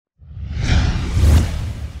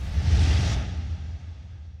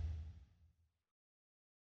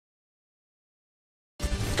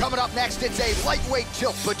Coming up next, it's a lightweight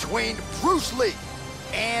tilt between Bruce Lee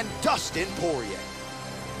and Dustin Poirier.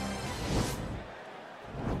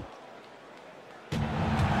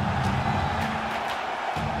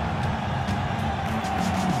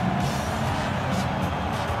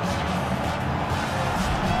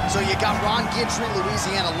 So you got Ron Gidry,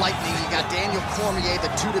 Louisiana Lightning. You got Daniel Cormier, the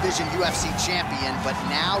two-division UFC champion. But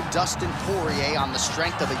now Dustin Poirier, on the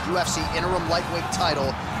strength of a UFC interim lightweight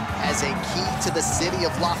title, has a key to the city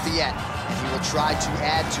of Lafayette. And he will try to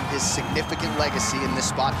add to his significant legacy in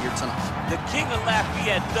this spot here tonight. The king of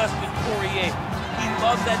Lafayette, Dustin Poirier. He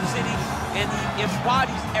loves that city, and he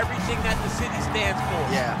embodies everything that the city stands for.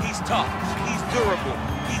 Yeah. He's tough. He's durable.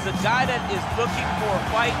 He's a guy that is looking for a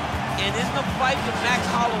fight. And in the fight with Max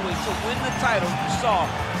Holloway to win the title, you saw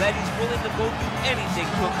that he's willing to go through anything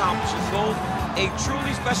to accomplish his goals. A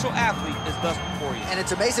truly special athlete is Dustin Poirier. And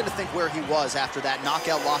it's amazing to think where he was after that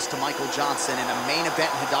knockout loss to Michael Johnson in a main event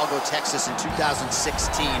in Hidalgo, Texas in 2016.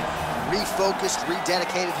 Refocused,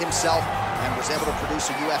 rededicated himself, and was able to produce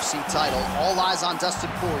a UFC title. All eyes on Dustin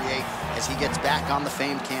Poirier as he gets back on the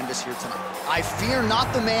famed canvas here tonight. I fear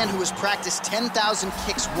not the man who has practiced 10,000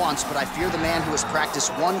 kicks once, but I fear the man who has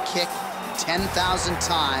practiced one kick 10,000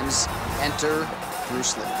 times. Enter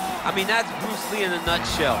Bruce Lee. I mean, that's Bruce Lee in a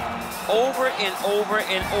nutshell. Over and over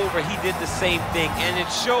and over, he did the same thing, and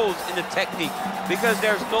it shows in the technique because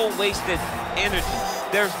there's no wasted energy.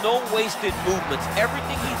 There's no wasted movements.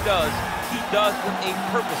 Everything he does with a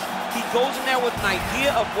purpose. He goes in there with an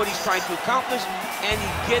idea of what he's trying to accomplish, and he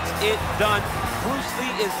gets it done. Bruce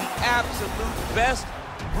Lee is the absolute best.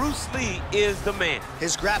 Bruce Lee is the man.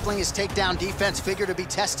 His grappling, his takedown defense figure to be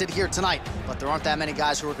tested here tonight, but there aren't that many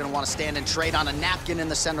guys who are going to want to stand and trade on a napkin in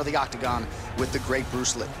the center of the octagon with the great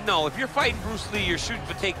Bruce Lee. No, if you're fighting Bruce Lee, you're shooting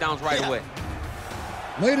for takedowns right away.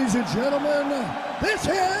 Ladies and gentlemen, this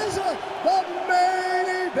is the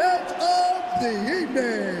main event of the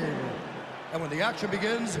evening. And when the action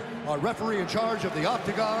begins, our referee in charge of the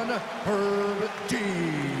octagon, Herb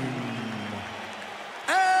Dean.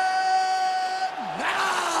 And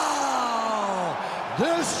now,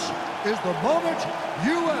 this is the moment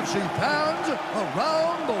UFC fans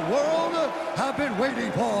around the world have been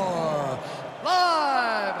waiting for.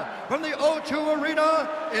 Live from the O2 Arena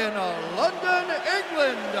in London,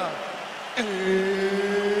 England. It's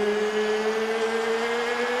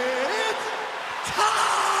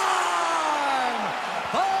time!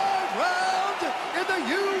 5 rounds in the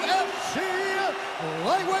UFC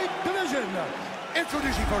lightweight division.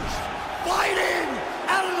 Introducing first, fighting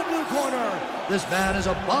out of the blue corner. This man is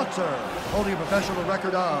a boxer, holding a professional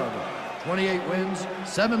record of 28 wins,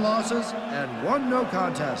 7 losses, and 1 no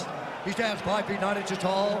contest. He stands 5 feet 9 inches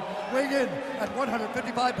tall, weighing in at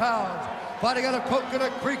 155 pounds. Fighting out of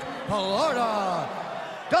Coconut Creek, Florida,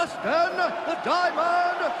 Dustin the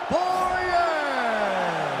Diamond Poirier.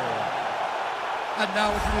 And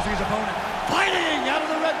now introducing his opponent, fighting out of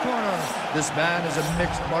the red corner. This man is a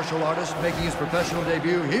mixed martial artist making his professional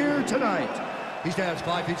debut here tonight. He stands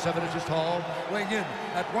 5 feet 7 inches tall, weighing in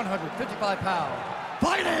at 155 pounds.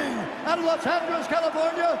 Fighting out of Los Angeles,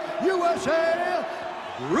 California, USA,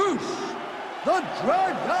 Bruce the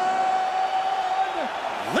Dragon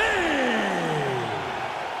Lee!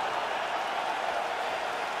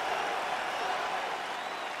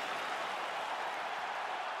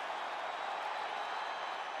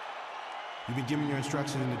 You've been given your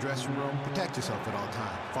instructions in the dressing room. Protect yourself at all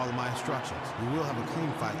times. Follow my instructions. We will have a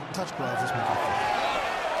clean fight. Touch gloves, let's make it fair.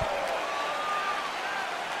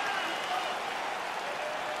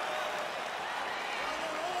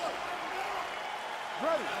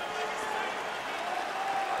 Ready.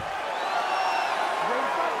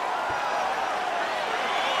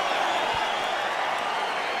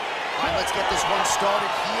 All right, let's get this one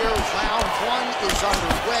started here. Round 1 is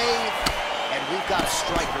underway. And we've got a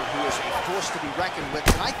striker who is a force to be reckoned with.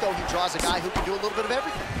 Tonight, though, he draws a guy who can do a little bit of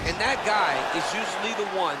everything. And that guy is usually the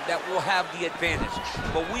one that will have the advantage.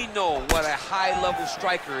 But we know what a high-level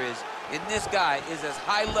striker is. And this guy is as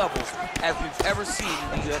high level as we've ever seen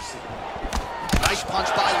in the UFC. Nice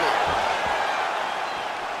punch by Lee.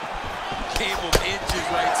 Game of inches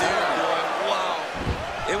right there, boy. Wow.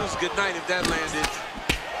 It was good night if that landed.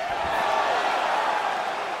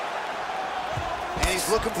 And he's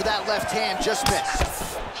looking for that left hand, just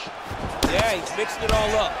missed. Yeah, he's mixing it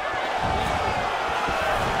all up.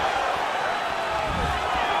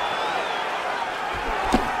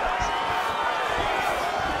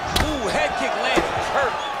 Ooh, head kick lands,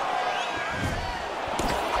 hurt.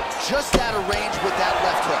 Just out of range with that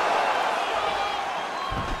left hook.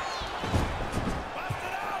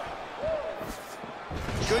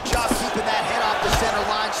 Good job keeping that head off the center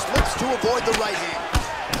line. Slips to avoid the right hand.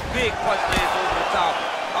 Big punch lands over the top.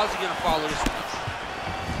 How's he gonna follow this one?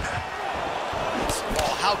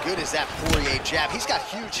 Oh, how good is that Poirier jab? He's got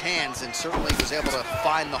huge hands and certainly was able to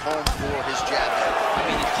find the home for his jab there. I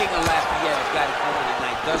mean, the king of Lafayette has got it going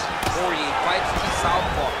tonight. Dustin Poirier fights to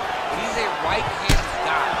southpaw. He's a right-handed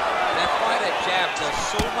guy. That's why that jab does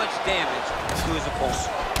so much damage to his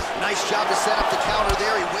opponent. Nice job to set up the counter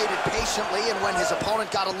there. He waited patiently, and when his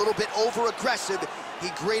opponent got a little bit over-aggressive, he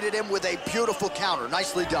greeted him with a beautiful counter.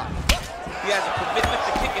 Nicely done. He has a commitment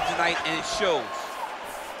to kicking tonight, and it shows.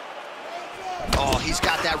 Oh, he's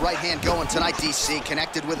got that right hand going tonight, DC.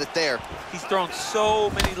 Connected with it there. He's thrown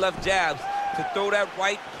so many left jabs to throw that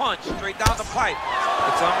right punch straight down the pipe.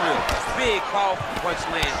 It's unreal. Big, powerful punch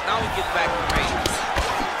lands. Now he gets back to range.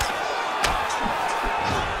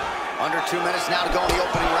 Under 2 minutes now to go in the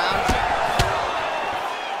opening round.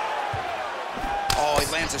 Oh,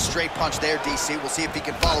 he lands a straight punch there, DC. We'll see if he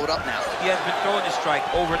can follow it up now. He has been throwing this strike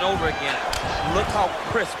over and over again. Look how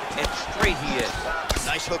crisp and straight he is.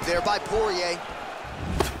 Nice hook there by Poirier.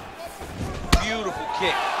 Beautiful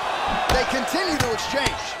kick. They continue to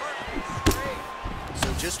exchange. So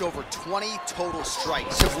just over 20 total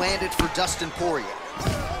strikes have landed for Dustin Poirier.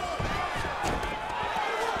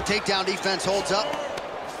 Takedown defense holds up.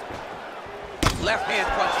 Left hand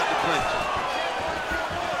punch with the clinch.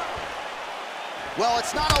 Well,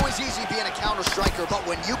 it's not always easy being a counter striker, but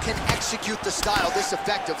when you can execute the style this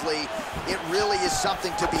effectively, it really is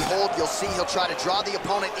something to behold. You'll see he'll try to draw the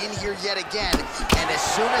opponent in here yet again, and as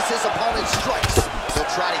soon as his opponent strikes, he'll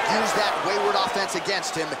try to use that wayward offense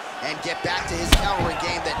against him and get back to his countering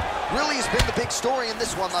game that really has been the big story in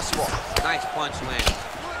this one thus far. Nice punch land.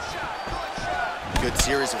 Good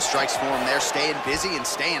series of strikes for him there, staying busy and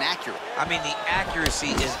staying accurate. I mean, the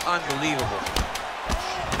accuracy is unbelievable.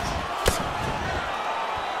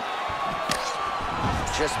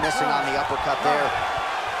 Just missing on the uppercut there.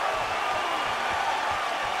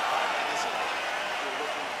 You're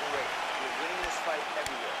looking great. You're winning this fight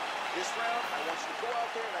everywhere. This round, I want you to go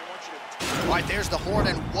out there and I want you to... All right, there's the horn,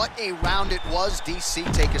 and what a round it was. DC,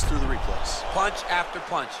 take us through the replays. Punch after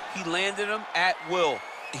punch. He landed him at will.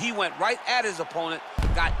 He went right at his opponent,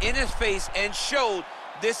 got in his face, and showed,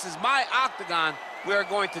 this is my octagon. We are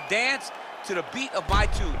going to dance to the beat of my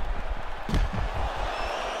tune.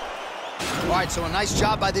 All right, so a nice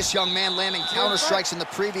job by this young man landing counter strikes in the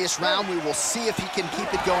previous round. We will see if he can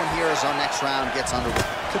keep it going here as our next round gets underway.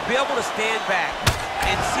 To be able to stand back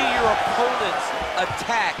and see your opponent's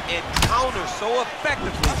attack and counter so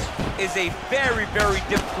effectively is a very, very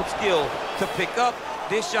difficult skill to pick up.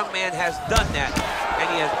 This young man has done that, and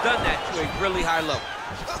he has done that to a really high level.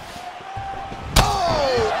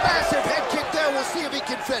 Oh, massive head kick there. We'll see if he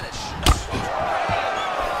can finish.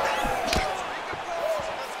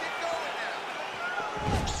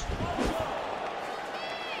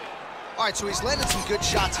 All right, so he's landed some good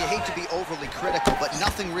shots. You hate to be overly critical, but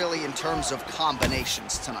nothing really in terms of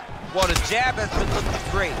combinations tonight. Well, the jab has been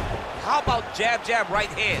looking great. How about jab, jab,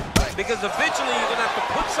 right hand? Because eventually you're going to have to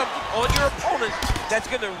put something on your opponent that's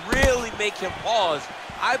going to really make him pause.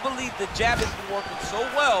 I believe the jab has been working so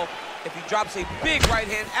well, if he drops a big right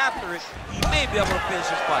hand after it, he may be able to finish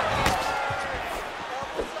his fight.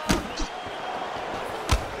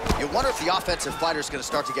 You wonder if the offensive fighter is going to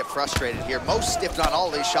start to get frustrated here. Most, if not all,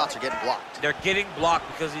 of these shots are getting blocked. They're getting blocked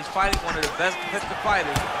because he's fighting one of the best defensive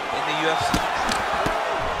fighters in the UFC.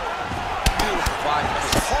 Beautiful body.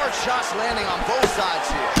 Hard shots landing on both sides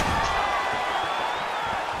here.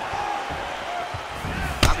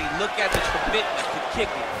 I mean, look at the commitment to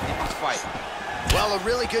kicking in this fight. Well, a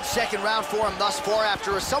really good second round for him thus far.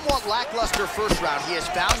 After a somewhat lackluster first round, he has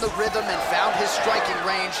found the rhythm and found his striking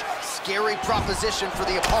range. Scary proposition for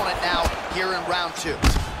the opponent now here in round two.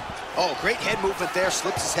 Oh, great head movement there.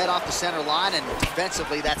 Slips his head off the center line, and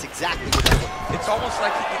defensively, that's exactly what they're looking for. It's almost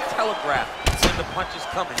like he can telegraph when the punch is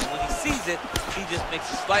coming. And when he sees it, he just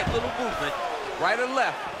makes a slight little movement, right or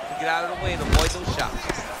left, to get out of the way and avoid those shots.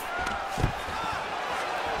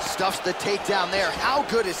 Stuffs the takedown there. How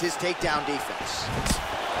good is his takedown defense?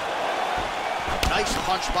 Nice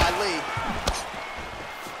punch by Lee.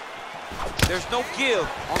 There's no give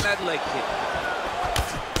on that leg kick.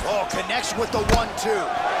 Oh, connects with the 1-2.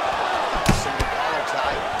 Single collar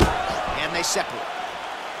tie, and they separate.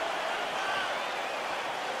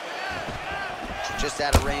 Just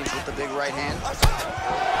out of range with the big right hand.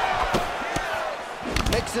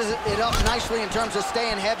 Mixes it up nicely in terms of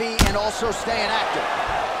staying heavy and also staying active.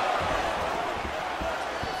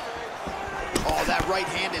 Oh, that right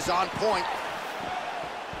hand is on point.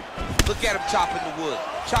 Look at him chopping the wood.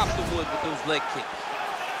 Chop the wood with those leg kicks.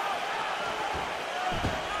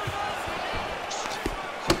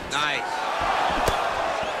 Nice.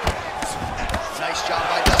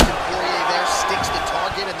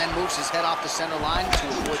 moves his head off the center line to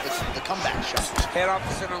avoid the comeback shot. Head off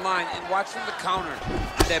the center line, and watch him the counter.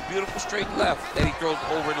 That beautiful straight left that he throws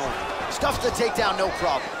over and over. Stuffs the takedown, no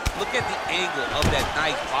problem. Look at the angle of that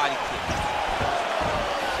nice body kick.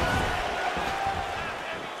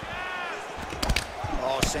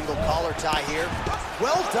 Oh, single collar tie here.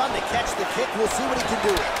 Well done to catch the kick. We'll see what he can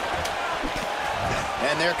do.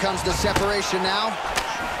 And there comes the separation now.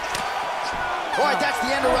 All right, that's the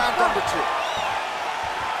end of round number 2.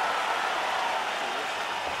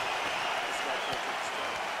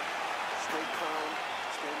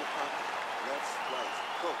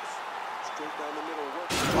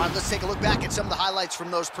 All right, let's take a look back at some of the highlights from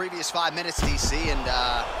those previous 5 minutes, DC, and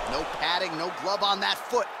no padding, no glove on that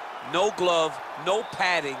foot. No glove, no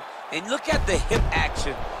padding, and look at the hip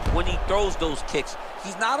action when he throws those kicks.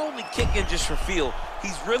 He's not only kicking just for feel,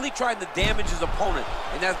 he's really trying to damage his opponent,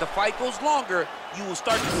 and as the fight goes longer, you will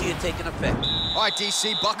start to see it taking effect. All right,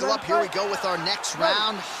 DC, buckle up. Here we go with our next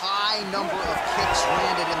round. High number of kicks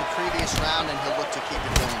landed in the previous round, and he'll look to keep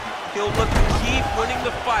it going here. He'll look to keep winning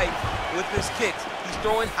the fight with his kicks. He's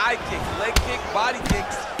throwing high kicks, leg kick, body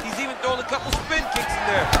kicks. He's even throwing a couple spin kicks in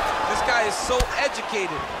there. This guy is so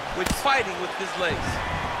educated with fighting with his legs.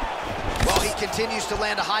 Well, he continues to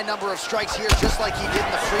land a high number of strikes here, just like he did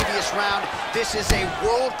in the previous round. This is a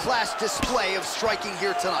world-class display of striking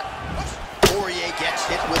here tonight. Poirier gets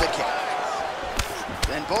hit with a kick.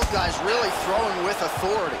 And both guys really throwing with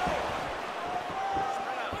authority.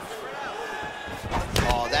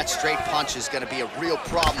 Oh, that straight punch is going to be a real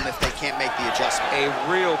problem if they can't make the adjustment. A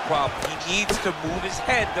real problem. He needs to move his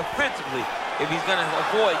head defensively if he's going to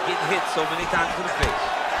avoid getting hit so many times to the face.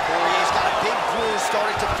 Poirier's got a big bruise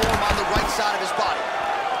starting to form on the right side of his body.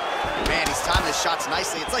 Man, he's timing his shots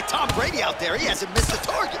nicely. It's like Tom Brady out there. He hasn't missed a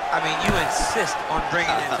target. I mean, you insist on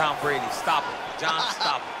bringing in Tom Brady. Stop it. John,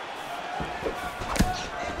 stop it.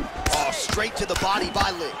 Oh, straight to the body by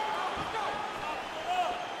Lee.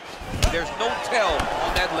 There's no tell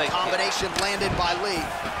on that leg. Combination landed by Lee.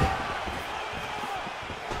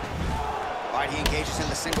 All right, he engages in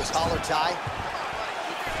the single collar tie.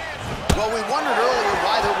 Well, we wondered earlier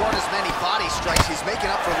why there weren't as many body strikes. He's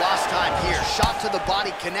making up for lost time here. Shot to the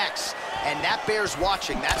body connects, and that bears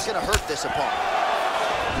watching. That's going to hurt this opponent.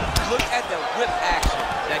 Look at the whip action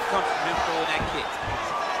that comes from him throwing that kick.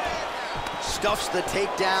 Stuffs the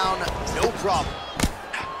takedown, no problem.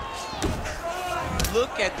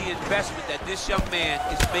 Look at the investment that this young man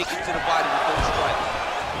is making to the body with those strikes.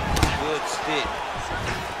 Good stick.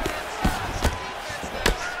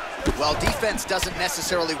 Well, defense doesn't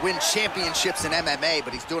necessarily win championships in MMA,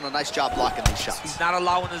 but he's doing a nice job blocking these shots. He's not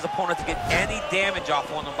allowing his opponent to get any damage off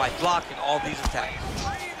on him by blocking all these attacks.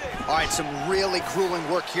 All right, some really grueling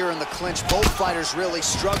work here in the clinch. Both fighters really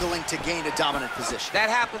struggling to gain a dominant position. That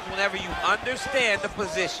happens whenever you understand the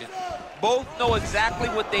position. Both know exactly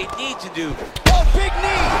what they need to do. Oh, big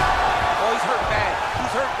knee! Oh, he's hurt bad.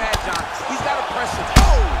 He's hurt bad, John. He's got to press him.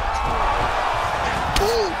 Oh!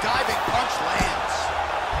 Oh, diving punch lands.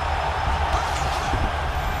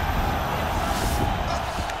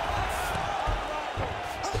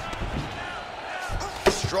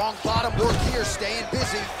 Strong bottom work here, staying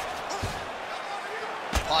busy.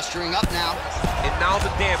 Posturing up now. And now the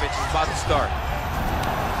damage is about to start.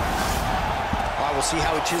 All right, we'll see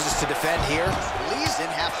how he chooses to defend here. Lee's in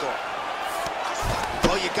half guard.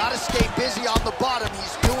 Well, you got to stay busy on the bottom.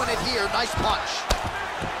 He's doing it here. Nice punch.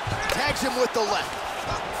 Tags him with the left.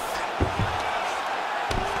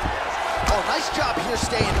 Oh, nice job here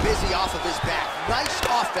staying busy off of his back. Nice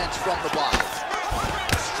offense from the bottom.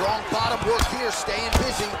 Strong bottom work here, staying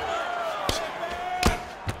busy.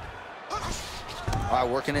 All right,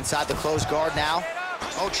 working inside the closed guard now.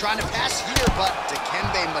 Oh, trying to pass here, but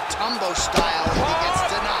Dikembe Mutombo style, he gets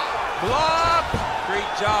denied. Block! Great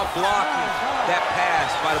job blocking that pass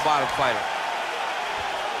by the bottom fighter.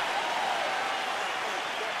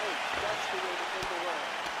 That's the way to end the round.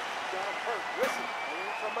 You got him hurt. Listen, when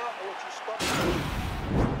you come out, I want you to stop.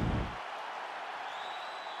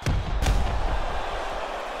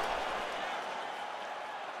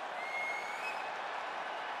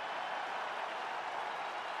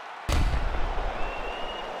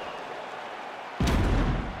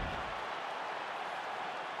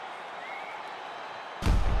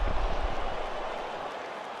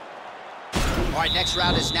 All right, next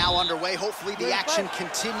round is now underway. Hopefully the action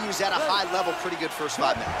continues at a high level. Pretty good first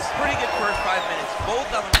 5 minutes. Pretty good first 5 minutes. Both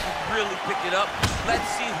of them can really pick it up. Let's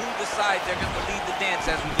see who decides they're going to lead the dance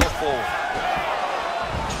as we go forward.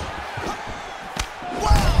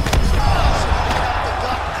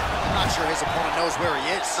 I'm not sure his opponent knows where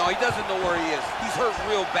he is. No, he doesn't know where he is. He's hurt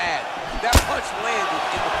real bad. That punch landed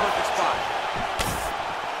in the perfect spot.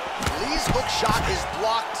 His hook shot is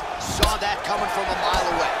blocked. Saw that coming from a mile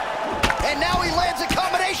away. And now he lands a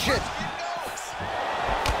combination.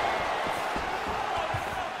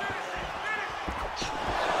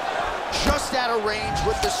 Just out of range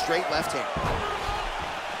with the straight left hand.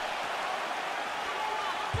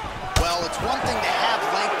 Well, it's one thing to have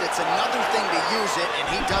length, it's another thing to use it, and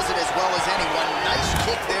he does it as well as anyone. Nice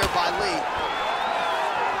kick there by Lee.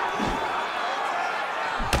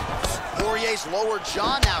 Poirier's lower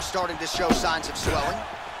jaw now starting to show signs of swelling.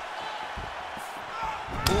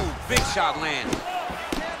 Ooh, big shot land.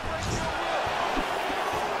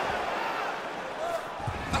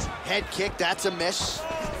 Head kick, that's a miss.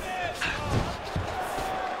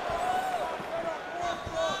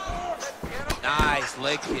 Nice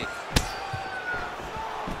leg kick.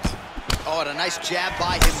 Oh, and a nice jab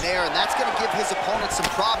by him there, and that's going to give his opponent some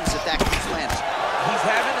problems if that keeps landing. He's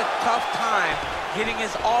having a tough time getting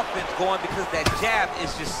his offense going because that jab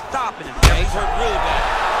is just stopping him. Yeah, he's hurt really bad.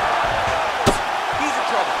 He's in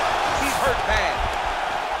trouble. He's hurt bad.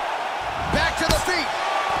 Back to the feet.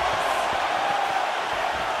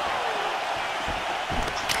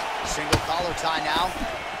 Single collar tie now.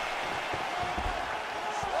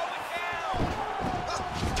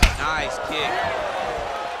 Nice kick.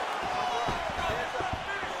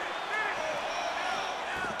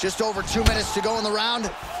 Just over 2 minutes to go in the round.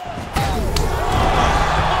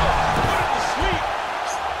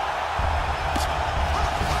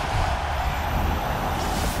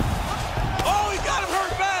 Oh, he got him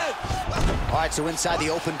hurt bad. All right, so inside the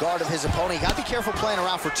open guard of his opponent. You got to be careful playing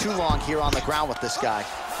around for too long here on the ground with this guy.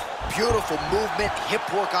 Beautiful movement, hip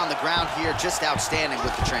work on the ground here, just outstanding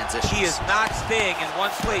with the transition. He is not staying in one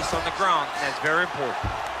place on the ground, and that's very important.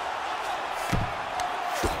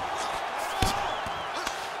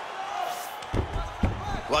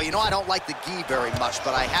 Well, you know, I don't like the gi very much,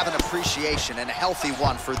 but I have an appreciation and a healthy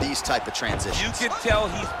one for these type of transitions. You can tell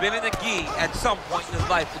he's been in a gi at some point in his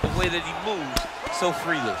life with the way that he moves so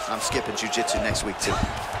freely. I'm skipping jiu-jitsu next week, too.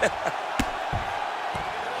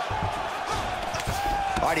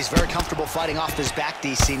 All right, he's very comfortable fighting off his back,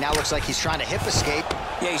 DC. Now looks like he's trying to hip escape.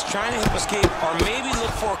 Yeah, he's trying to hip escape, or maybe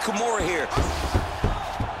look for a Kimura here.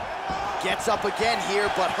 Gets up again here,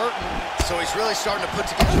 but hurting. So he's really starting to put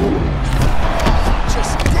together.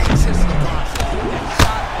 Just digs his body.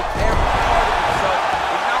 Shot with every part of himself,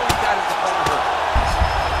 and now he's got his opponent hurt.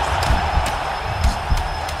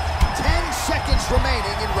 10 seconds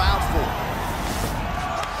remaining in round 4.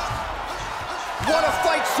 What a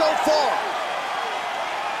fight so far.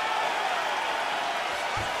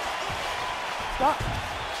 Stop.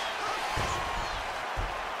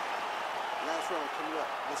 Last round coming up.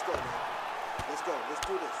 Let's go, man. Let's go. Let's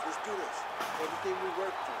do this. Let's do this. Everything we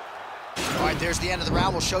work for. All right, there's the end of the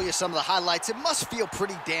round. We'll show you some of the highlights. It must feel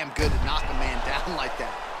pretty damn good to knock a man down like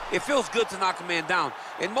that. It feels good to knock a man down,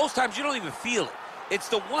 and most times you don't even feel it. It's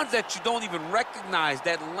the ones that you don't even recognize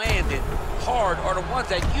that landed hard are the ones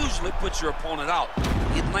that usually put your opponent out.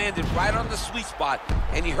 It landed right on the sweet spot,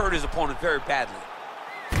 and he hurt his opponent very badly.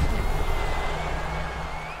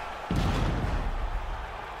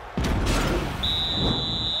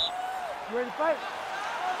 You ready to fight?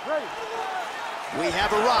 Ready. We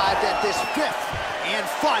have arrived at this 5th and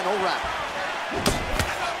final round.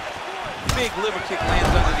 Big liver kick lands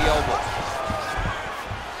under the elbow.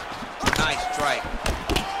 Nice strike.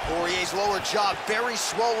 Poirier's lower jaw very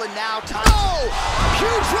swollen now. Time. Oh!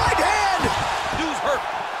 Huge right hand! Dude's hurt.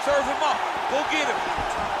 Serve him up. Go get him.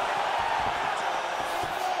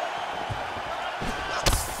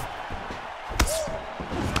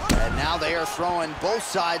 And now they are throwing both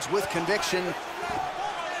sides with conviction.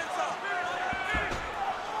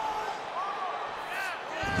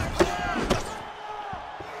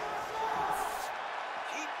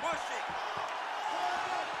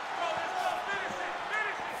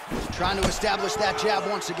 Trying to establish that jab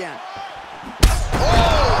once again.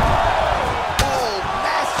 Oh! Oh,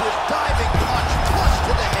 massive diving punch, push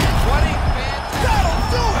to the head. What a fantastic... That'll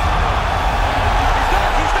do it!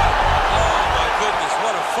 He's done. Oh, my goodness,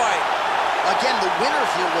 what a fight. Again, the winner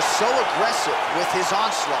here was so aggressive with his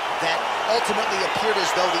onslaught that ultimately appeared as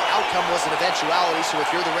though the outcome was an eventuality. So if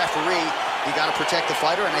you're the referee, you got to protect the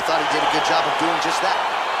fighter, and I thought he did a good job of doing just that.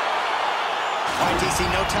 All right, DC,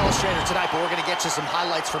 no telestrator tonight, but we're going to get you some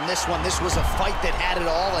highlights from this one. This was a fight that had it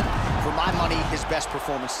all, and for my money, his best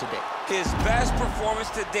performance to date. His best performance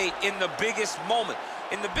to date in the biggest moment.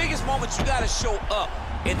 In the biggest moments, you got to show up,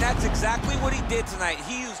 and that's exactly what he did tonight.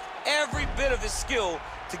 He used every bit of his skill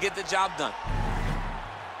to get the job done.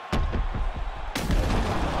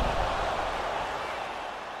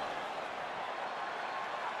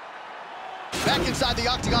 Back inside the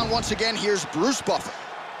octagon once again, here's Bruce Buffer.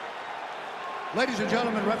 Ladies and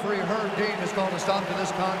gentlemen, referee Herb Dean has called a stop to this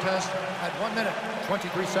contest at 1 minute,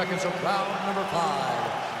 23 seconds of round number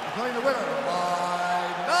 5. Declaring the winner by